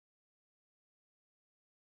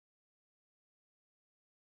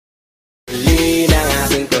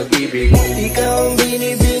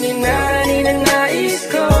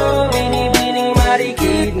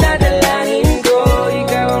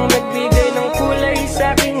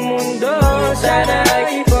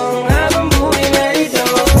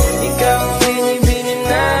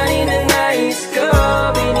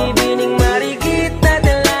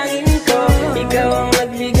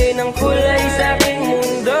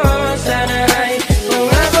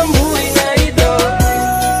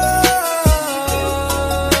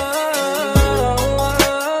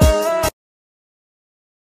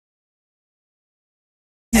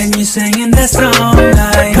singing that song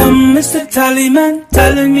like, come Mr. Tallyman,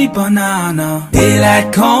 telling me banana.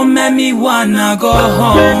 Daylight come and me wanna go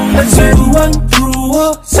home. See the one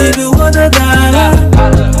through, see the one that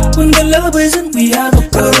when the love isn't, we have a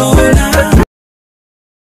corona.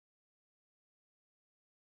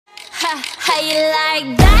 How you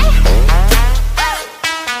like that?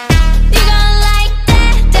 You gon' like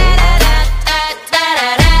that? Da da da da da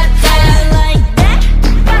da da. Like that?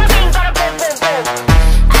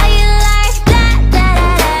 How you like that? Da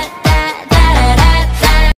da da da da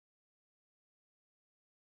da.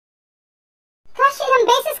 Crush, ilang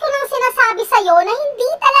beses ko nang sinasabi sa'yo na hindi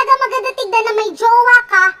talaga maganda tignan na may jowa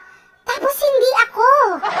ka, tapos hindi ako.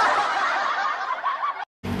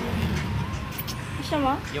 Siya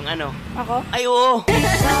mo? Yung ano? Ako? Ay, oo!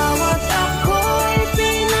 Bawat ako'y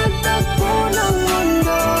pinagtagpo ng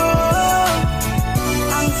mundo.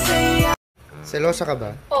 Ang saya. Selosa ka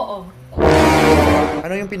ba? Oo.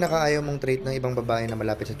 Ano yung pinakaayaw mong trait ng ibang babae na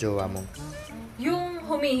malapit sa jowa mo? Yung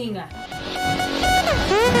humihinga.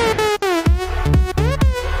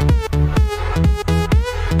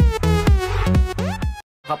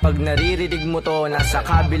 Kapag naririnig mo to, nasa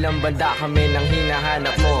kabilang banda kami nang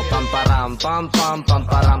hinahanap mo. Pamparam pam pam,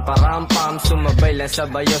 pamparam param pam. Sumabay lang sa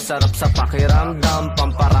bayo, sarap sa pakiramdam.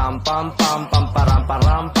 Pamparam pam pam, pamparam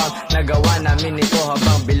param pam. Nagawa namin ito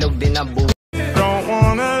habang bilog din ang buhay. Don't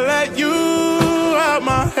wanna let you out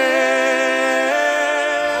my head.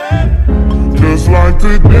 Just like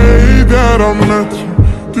the day that I met you,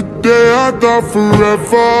 the day I thought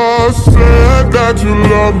forever. Said that you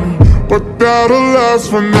love me, but that'll last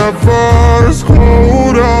forever. It's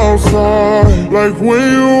cold outside, like when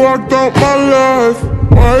you walked out my life.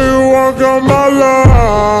 Why you walk out my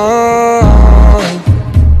life?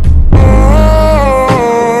 I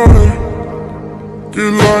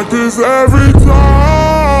get like this every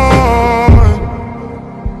time.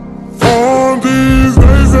 On these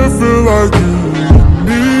days I feel like you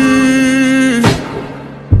need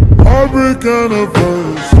heartbreak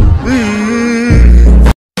anniversary.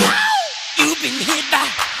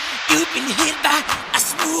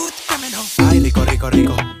 Ay, rico, rico,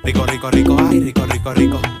 rico, rico, rico, rico, ay, rico, rico,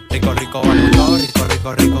 rico, rico, rico, rico, rico,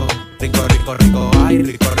 rico, rico, rico, rico, rico, ay,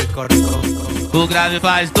 rico, rico, rico. O grave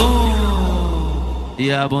faz tu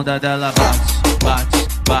e a bunda dela bate, bate,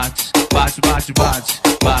 bate, bate, bate, bate,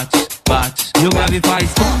 bate, bate. E o grave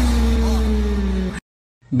faz tu.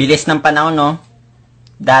 Bilis ng panahon, no?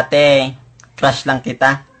 Dati, crush lang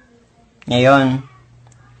kita. Ngayon,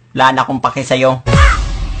 wala na akong paki sa'yo.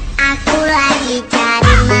 Aku lagi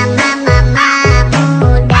cari mama.